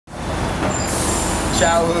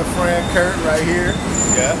childhood friend Kurt right here.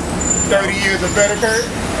 Yeah. 30 years of better Kurt.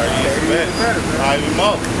 30 years of better, man. Even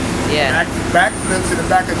more. Yeah. Backflips in the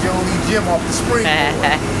back of Jolie Gym off the springboard.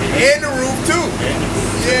 And the roof too.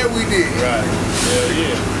 Yeah, we did. Right. Hell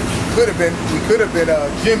yeah. We could have been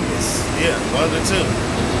gymnasts. Yeah, one of the two.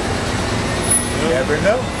 You never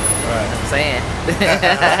know. Right. I'm saying.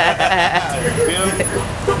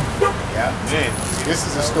 Yeah. Man. This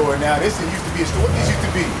is a store now. This used to be a store. What this used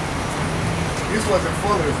to be? This wasn't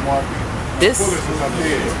Fuller's Market. This. Fuller's was up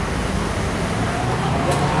there.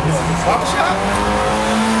 This is a barbershop?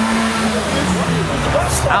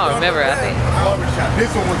 I don't remember, I think. Barbershop. This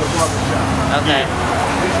one was a barbershop. Okay.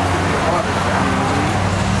 This used to be a barbershop.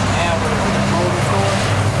 Now what is it? A clothing store?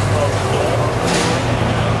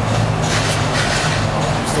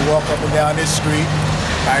 Used to walk up and down this street,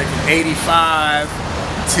 like from 85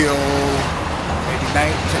 till maybe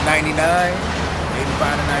 99, 85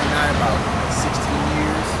 to 99, about 16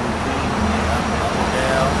 years. Up and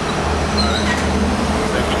down.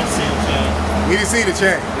 So you can see the change. We didn't see the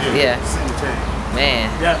change. Yeah. We see the change. Man.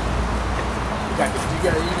 Yeah.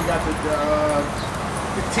 You even got the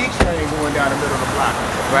T train going down the middle of the block.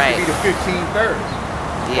 Right. It could be the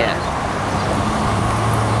 1530. Yeah.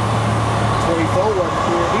 24 wasn't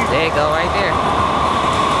there either. There you go, right there.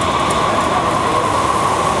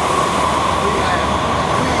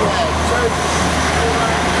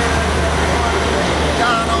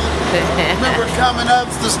 Remember coming up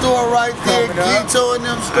to the store right there, Gito and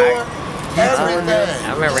them store? Everything.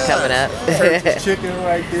 I remember coming up. Church's Chicken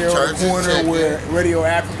right there on Church's the corner Chicken. where Radio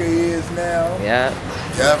Africa is now. Yeah.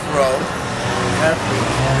 Death Row.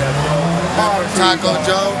 Taco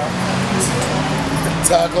Joe.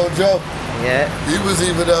 Taco Joe. Yeah. He was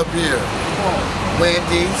even up here.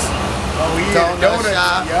 Wendy's. Oh, yeah. Donut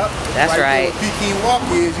shop. Yep. That's right. Where Peking Walk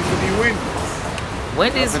is, used to be Wendy's.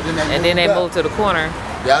 Wendy's, And and then they moved to the corner.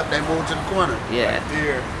 Yep, they moved to the corner. Yeah. Right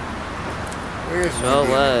there. Where's Sure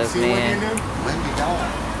Wendy? was, See man. Wendy in there? Wendy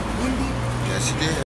died. Wendy? Yes, she did.